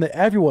the one that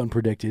everyone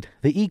predicted,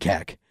 the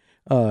ECAC,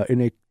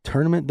 in a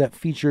tournament that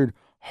featured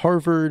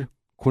Harvard,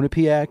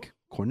 Quinnipiac,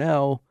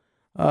 Cornell.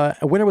 A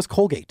winner was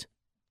Colgate.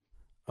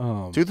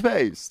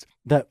 Toothpaste.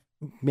 That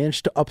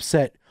managed to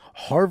upset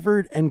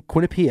Harvard and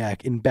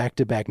Quinnipiac in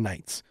back-to-back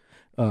nights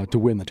to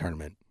win the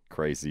tournament.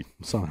 Crazy.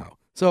 Somehow.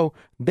 So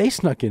they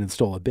snuck in and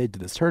stole a bid to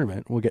this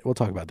tournament. We'll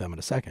talk about them in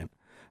a second.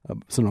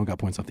 So no one got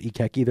points off the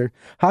ECAC either.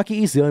 Hockey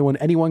East, the only one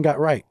anyone got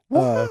right.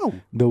 Wow.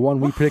 The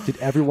one we predicted,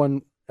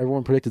 everyone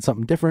predicted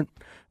something different.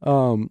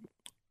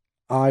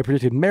 I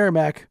predicted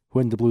Merrimack, who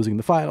ended up losing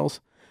the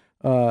finals.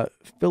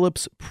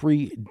 Phillips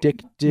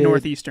predicted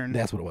Northeastern.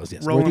 That's what it was.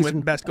 Yes, Rolling Northeastern.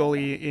 with best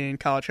goalie in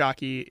college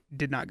hockey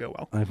did not go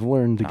well. I've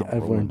learned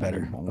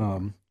better.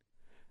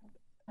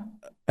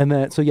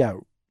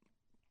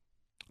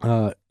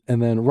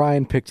 And then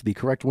Ryan picked the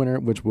correct winner,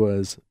 which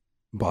was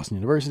Boston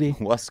University.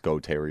 Let's go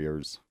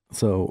Terriers.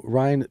 So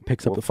Ryan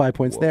picks up the 5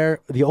 points there,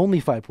 the only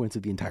 5 points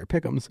of the entire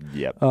pick'ems.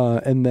 Yep.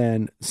 And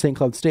then St.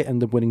 Cloud State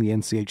ended up winning the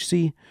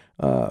NCHC.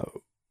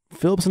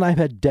 Phillips and I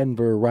had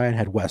Denver. Ryan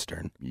had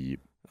Western. Yep.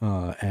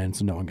 And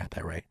so no one got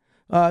that right.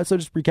 So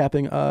just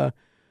recapping,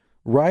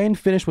 Ryan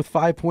finished with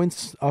 5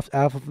 points off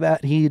of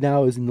that. He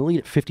now is in the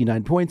lead at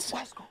 59 points.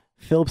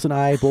 Phillips and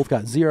I both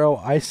got 0.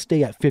 I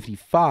stay at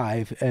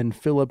 55, and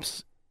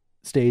Phillips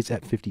stays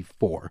at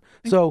 54.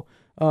 So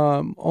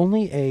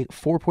only a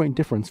 4-point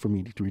difference for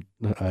me to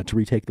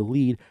retake the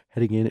lead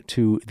heading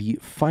into the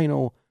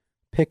final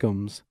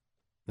pick'ems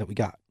that we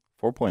got.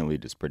 4-point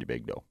lead is pretty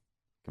big though,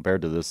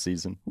 compared to this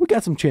season. We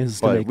got some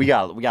chances to But make we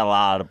got a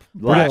lot of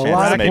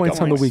of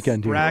points on the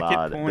weekend here.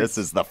 Bracket points. This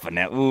is the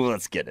finale. Ooh,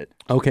 let's get it.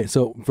 Okay,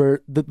 so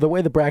for the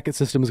way the bracket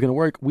system is going to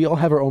work, we all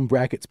have our own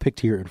brackets picked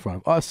here in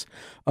front of us.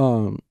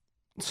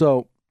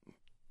 So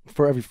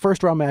for every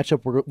first round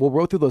matchup, we'll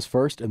roll through those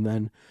first, and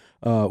then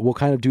we'll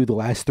kind of do the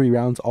last 3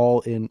 rounds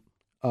all in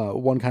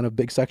one kind of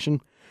big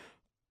section,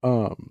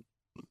 because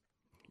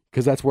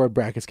that's where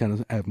brackets kind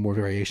of have more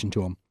variation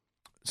to them.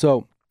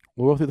 So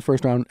we'll go through the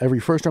first round. Every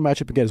first round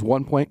matchup gets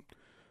 1 point,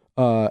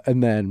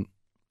 and then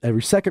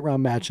every second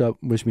round matchup,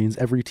 which means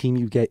every team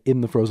you get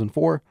in the Frozen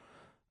Four,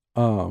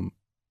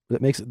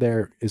 that makes it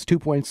there is 2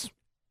 points.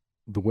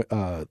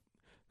 The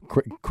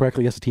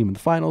correctly guess the team in the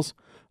finals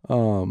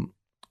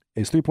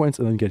is 3 points,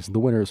 and then gets the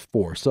winner is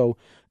 4. So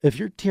if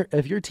your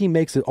team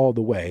makes it all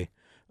the way,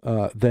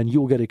 then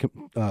you will get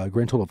a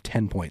grand total of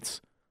 10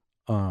 points,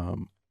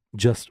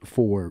 just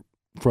from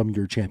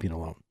your champion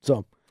alone.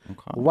 So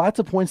lots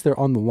of points there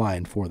on the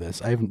line for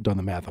this. I haven't done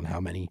the math on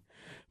how many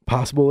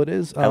possible it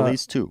is. At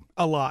least 2.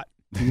 A lot.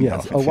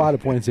 Yes, a lot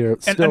of points there.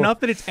 And enough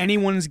that it's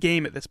anyone's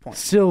game at this point.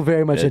 Still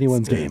very much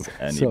anyone's game.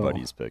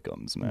 Anybody's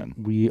pick'ems, man.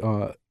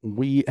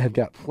 We have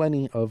got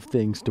plenty of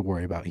things to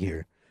worry about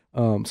here.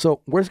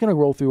 So we're just gonna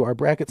roll through our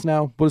brackets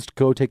now. We'll just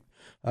go take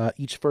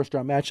each first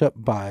round matchup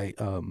by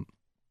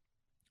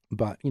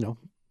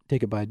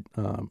take it by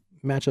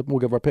matchup. We'll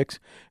give our picks,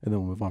 and then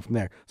we'll move on from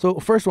there. So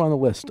first one on the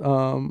list.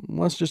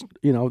 Let's just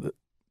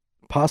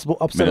Possible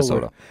upset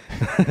Minnesota.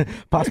 alert.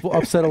 Possible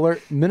upset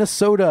alert.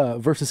 Minnesota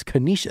versus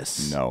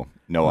Canisius. No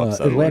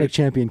upset Atlantic alert.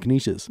 champion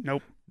Canisius.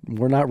 Nope.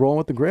 We're not rolling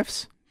with the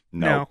Griffs?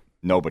 No.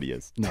 Nobody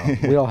is. No.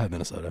 We all have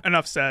Minnesota.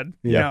 Enough said.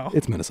 Yeah, No.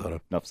 it's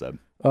Minnesota. Enough said.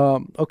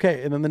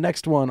 Okay, and then the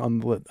next one on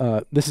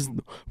the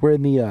we're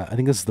in the I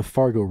think this is the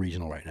Fargo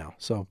regional right now.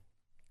 So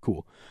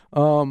cool.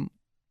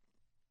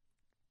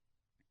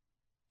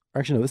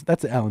 Actually, no,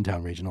 that's the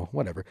Allentown regional.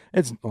 Whatever,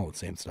 it's all the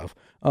same stuff.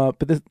 But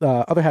this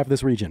other half of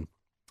this region,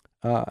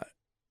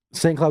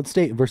 St. Cloud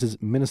State versus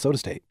Minnesota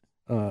State.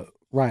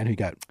 Ryan, who you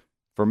got?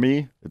 For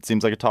me, it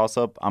seems like a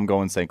toss-up. I'm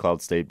going St.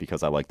 Cloud State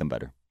because I like them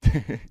better.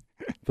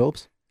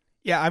 Phillips?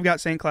 Yeah, I've got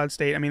St. Cloud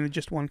State. I mean, they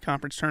just won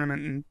conference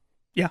tournament, and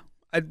yeah,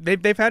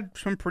 they've had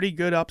some pretty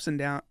good ups and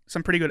downs,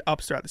 some pretty good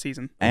ups throughout the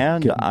season.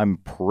 And I'm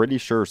pretty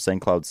sure St.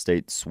 Cloud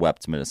State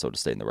swept Minnesota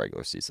State in the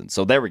regular season.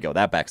 So there we go.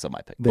 That backs up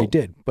my pick. They Boom.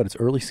 did, but it's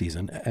early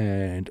season,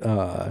 and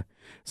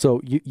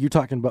so you're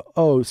talking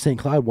about St.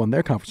 Cloud won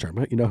their conference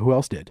tournament. You know who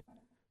else did?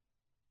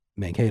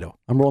 Mankato.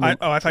 I'm rolling.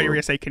 I thought you were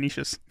gonna say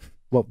Canisius.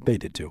 Well, they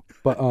did too,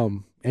 but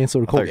and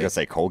so did I thought you were Colgate. going to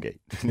say Colgate.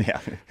 Yeah.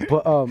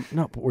 But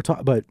no, but we're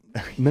talking. But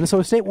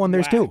Minnesota State won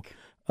theirs too.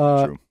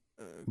 True.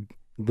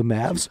 The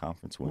Mavs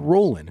Conference wins.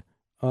 rolling,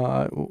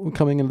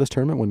 coming into this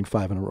tournament, winning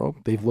 5 in a row.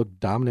 They've looked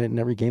dominant in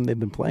every game they've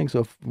been playing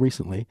so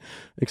recently,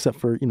 except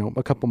for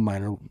a couple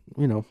minor,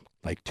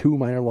 like 2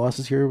 minor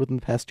losses here within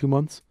the past 2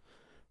 months.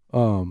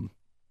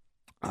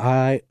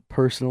 I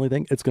personally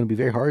think it's going to be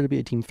very hard to beat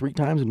a team 3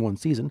 times in one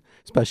season,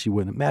 especially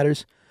when it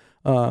matters.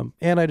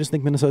 And I just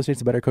think Minnesota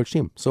State's a better coach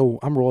team, so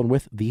I'm rolling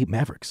with the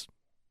Mavericks.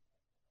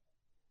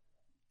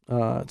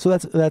 So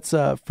that's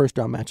first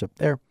round matchup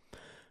there.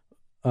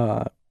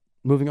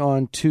 Moving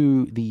on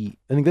to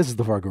I think this is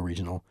the Fargo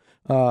regional.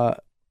 The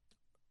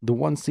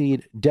 1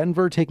 seed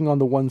Denver taking on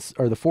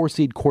the 4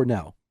 seed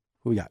Cornell.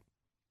 Who we got?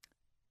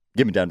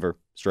 Give me Denver.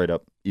 Straight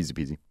up. Easy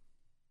peasy.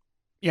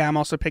 Yeah, I'm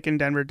also picking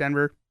Denver.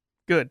 Denver,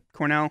 good.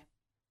 Cornell,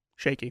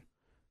 shaky.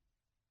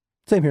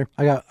 Same here.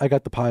 I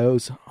got the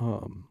Pios.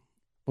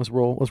 Let's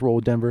roll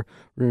with Denver.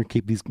 We're gonna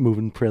keep these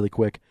moving fairly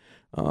quick.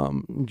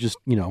 Just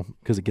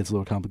because it gets a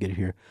little complicated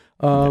here.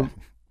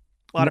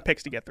 A lot of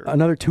picks to get through.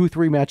 Another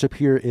 2-3 matchup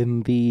here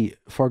in the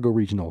Fargo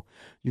regional.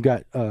 You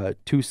got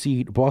 2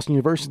 seed Boston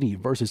University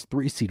versus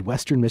 3 seed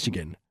Western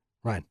Michigan.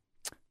 Ryan.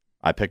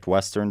 I picked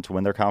Western to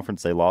win their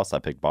conference. They lost. I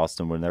picked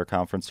Boston to win their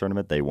conference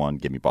tournament. They won.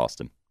 Give me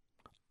Boston.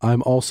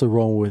 I'm also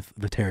rolling with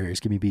the Terriers.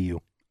 Give me BU.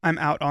 I'm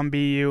out on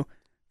BU.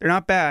 They're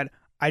not bad.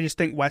 I just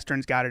think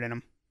Western's got it in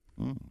them.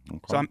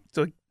 Okay.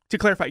 So to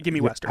clarify, give me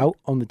You're Western. out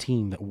on the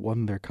team that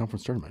won their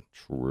conference tournament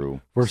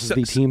True. versus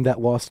the team that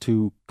lost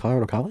to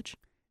Colorado College.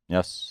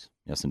 Yes.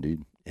 Yes,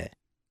 indeed.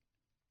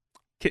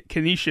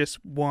 Canisius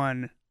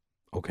won.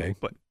 Okay,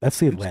 But that's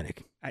the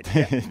Atlantic.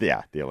 Yeah.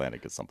 Yeah, the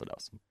Atlantic is something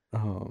else.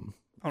 All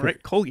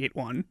right, Colgate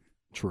won.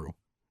 True.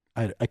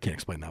 I can't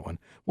explain that one.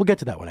 We'll get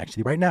to that one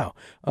actually right now.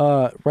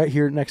 Right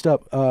here next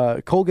up,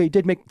 Colgate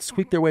did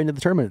squeak their way into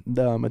the tournament.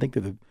 I think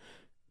they're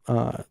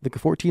the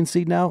 14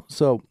 seed now,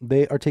 so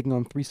they are taking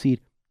on 3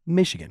 seed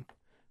Michigan.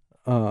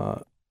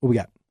 What we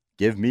got?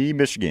 Give me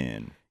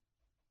Michigan.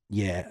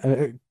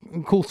 Yeah,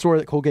 cool story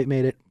that Colgate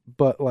made it,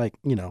 but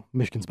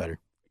Michigan's better.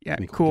 Yeah,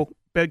 Be cool.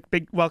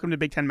 Big welcome to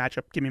Big Ten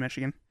matchup. Give me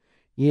Michigan.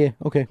 Yeah.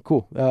 Okay.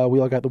 Cool.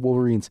 We all got the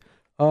Wolverines.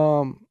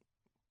 All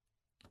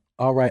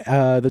right.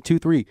 The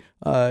 2-3.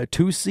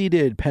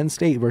 2-seeded Penn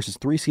State versus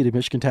 3-seeded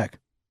Michigan Tech.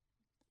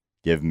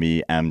 Give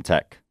me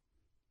M-Tech.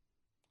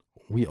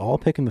 We all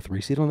picking the 3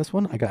 seed on this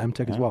one. I got M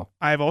Tech as well.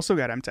 I've also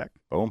got MTech.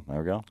 Boom. There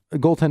we go.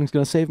 Goaltending's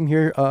going to save him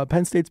here.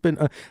 Penn State's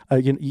been.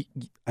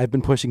 I've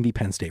been pushing the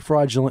Penn State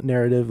fraudulent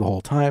narrative the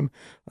whole time.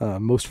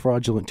 Most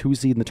fraudulent 2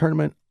 seed in the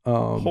tournament.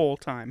 Whole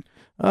time.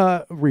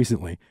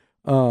 Recently,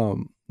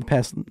 since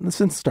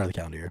the start of the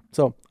calendar year.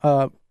 So,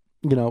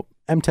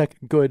 M Tech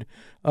good.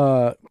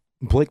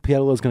 Blake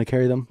Pietila is going to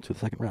carry them to the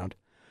second round.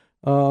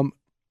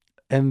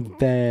 And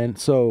then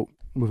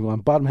moving on,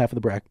 bottom half of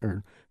the bracket,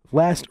 or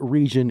last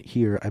region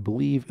here, I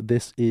believe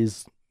this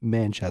is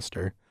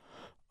Manchester.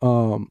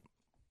 1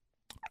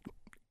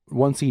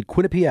 seed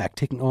Quinnipiac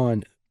taking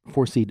on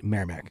 4 seed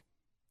Merrimack.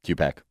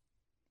 Q-Pack.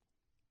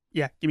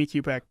 Yeah, give me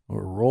QPAC.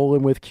 We're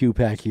rolling with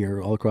QPAC here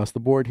all across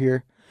the board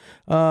here.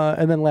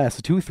 And then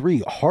last,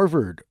 2-3,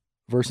 Harvard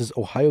versus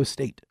Ohio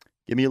State.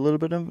 Give me a little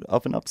bit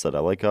of an upset. I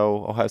like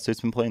how Ohio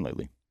State's been playing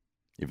lately,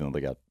 even though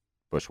they got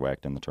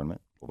bushwhacked in the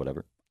tournament or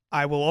whatever.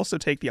 I will also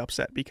take the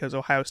upset because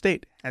Ohio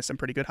State has some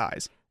pretty good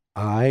highs.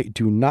 I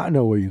do not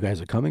know where you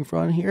guys are coming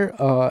from here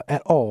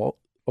at all.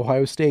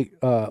 Ohio State,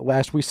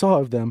 last we saw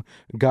of them,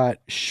 got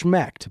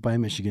schmacked by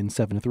Michigan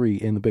 7-3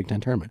 in the Big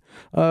Ten tournament.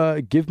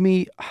 Give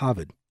me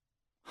Harvard.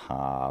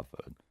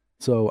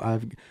 So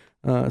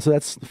so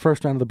that's the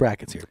first round of the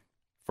brackets here.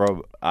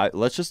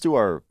 Let's just do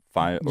our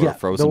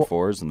Frozen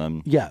Fours and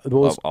then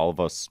all of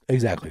us.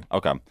 Exactly.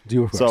 Okay.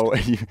 Do it first. So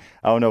I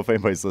don't know if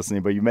anybody's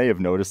listening, but you may have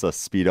noticed us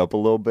speed up a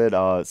little bit.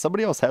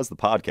 Somebody else has the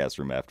podcast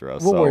room after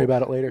us. We'll worry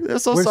about it later.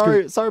 So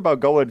sorry about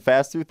going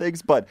fast through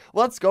things, but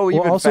let's go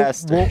even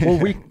faster.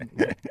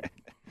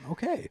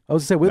 Okay. I was going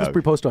to say, we'll just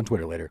repost on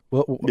Twitter later.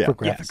 Well, Yeah. for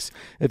graphics,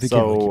 if you So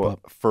can't really keep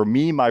up. for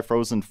me, my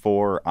Frozen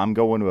Four, I'm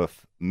going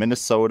with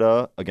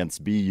Minnesota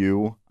against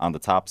BU on the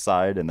top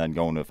side, and then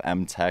going with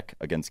M-Tech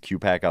against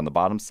QPAC on the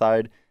bottom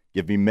side.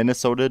 Give me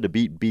Minnesota to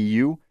beat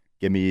BU.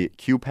 Give me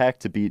QPAC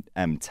to beat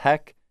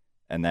M-Tech.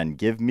 And then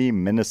give me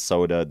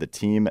Minnesota, the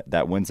team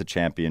that wins a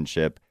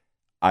championship.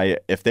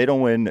 If they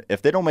don't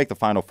make the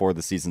Final Four,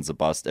 the season's a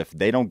bust. If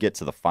they don't get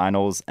to the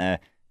finals,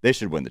 they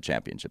should win the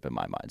championship in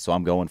my mind. So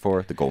I'm going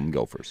for the Golden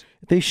Gophers.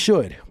 They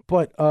should,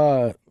 but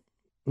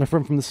my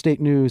friend from the State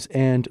News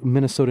and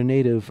Minnesota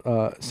native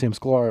Sam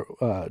Sklar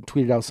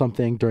tweeted out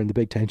something during the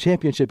Big Ten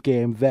championship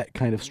game that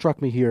kind of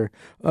struck me here,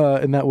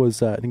 and that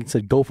was I think it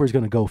said "Gopher's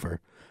gonna gopher,"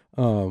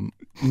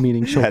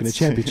 meaning choking a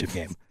championship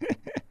game.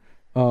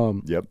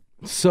 Yep.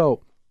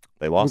 So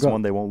they lost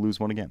one, they won't lose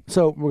one again.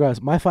 So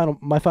guys, my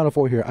final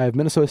four here. I have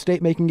Minnesota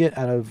State making it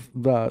out of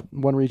the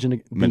one region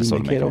beating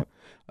Minnesota Mankato. making it.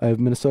 I have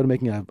Minnesota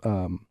making it.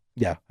 I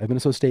have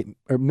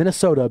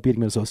Minnesota beating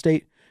Minnesota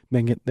State,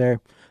 making it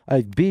there. I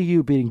have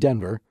BU beating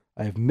Denver.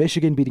 I have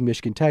Michigan beating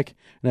Michigan Tech,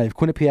 and I have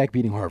Quinnipiac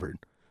beating Harvard.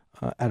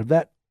 Out of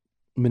that,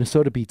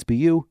 Minnesota beats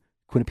BU,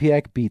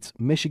 Quinnipiac beats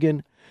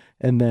Michigan,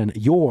 and then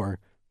your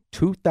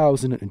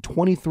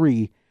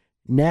 2023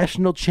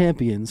 national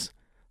champions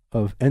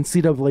of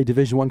NCAA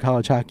Division I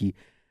college hockey.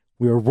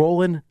 We are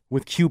rolling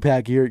with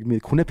QPAC here, the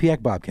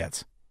Quinnipiac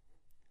Bobcats.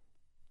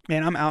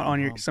 Man, I'm out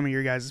on some of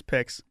your guys'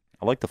 picks.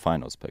 I like the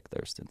finals pick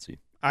there, Stincy.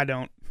 I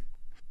don't,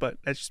 but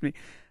that's just me.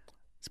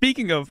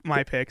 Speaking of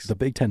my picks, The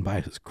Big Ten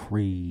bias is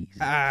crazy.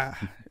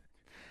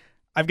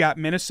 I've got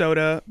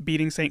Minnesota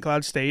beating St.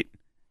 Cloud State.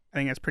 I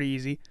think that's pretty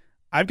easy.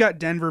 I've got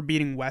Denver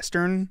beating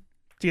Western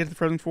to get to the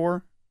Frozen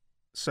Four.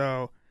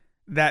 So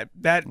that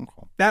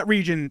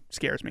region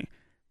scares me.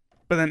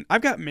 But then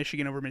I've got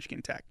Michigan over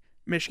Michigan Tech.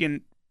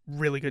 Michigan,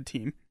 really good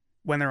team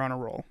when they're on a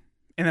roll.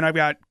 And then I've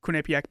got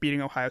Quinnipiac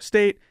beating Ohio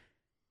State.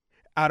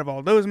 Out of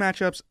all those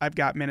matchups, I've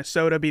got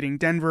Minnesota beating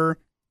Denver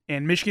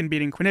and Michigan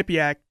beating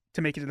Quinnipiac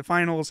to make it to the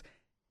finals.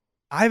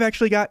 I've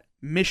actually got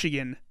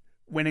Michigan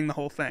winning the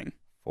whole thing.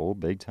 Full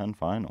Big Ten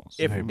finals.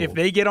 If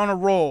they get on a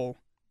roll,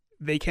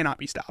 they cannot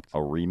be stopped. A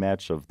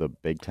rematch of the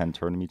Big Ten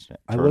tournament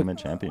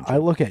championship. I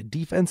look at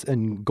defense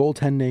and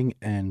goaltending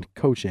and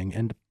coaching,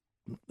 and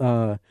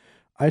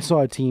I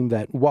saw a team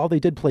that, while they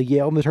did play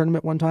Yale in the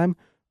tournament one time,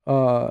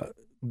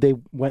 they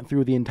went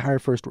through an entire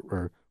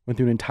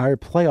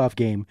playoff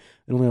game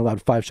and only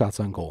allowed 5 shots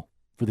on goal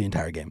for the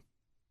entire game.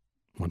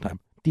 One time.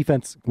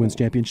 Defense wins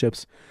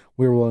championships.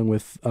 We're rolling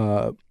with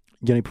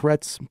Yanni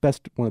Peretz,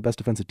 one of the best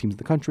defensive teams in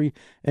the country,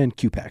 and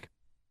QPAC.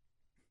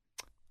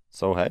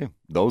 So, hey,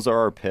 those are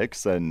our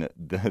picks, and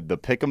the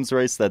Pick'ems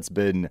race that's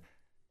been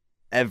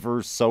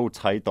ever so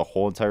tight the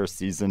whole entire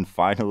season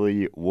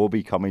finally will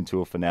be coming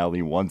to a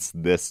finale once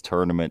this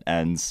tournament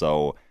ends.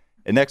 So,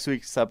 in next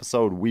week's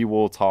episode, we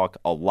will talk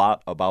a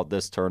lot about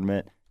this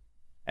tournament,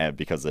 and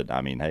because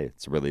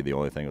it's really the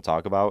only thing we'll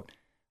talk about.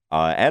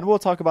 And we'll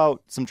talk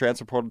about some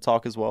transfer portal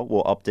talk as well.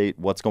 We'll update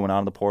what's going on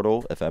in the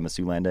portal, if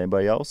MSU land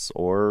anybody else,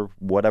 or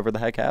whatever the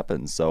heck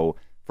happens. So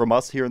from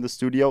us here in the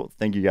studio,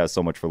 thank you guys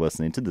so much for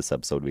listening to this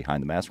episode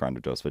Behind the Mask.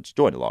 Radosevich,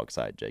 joined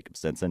alongside Jacob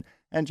Stinson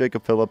and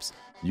Jacob Phillips.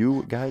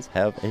 You guys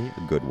have a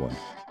good one.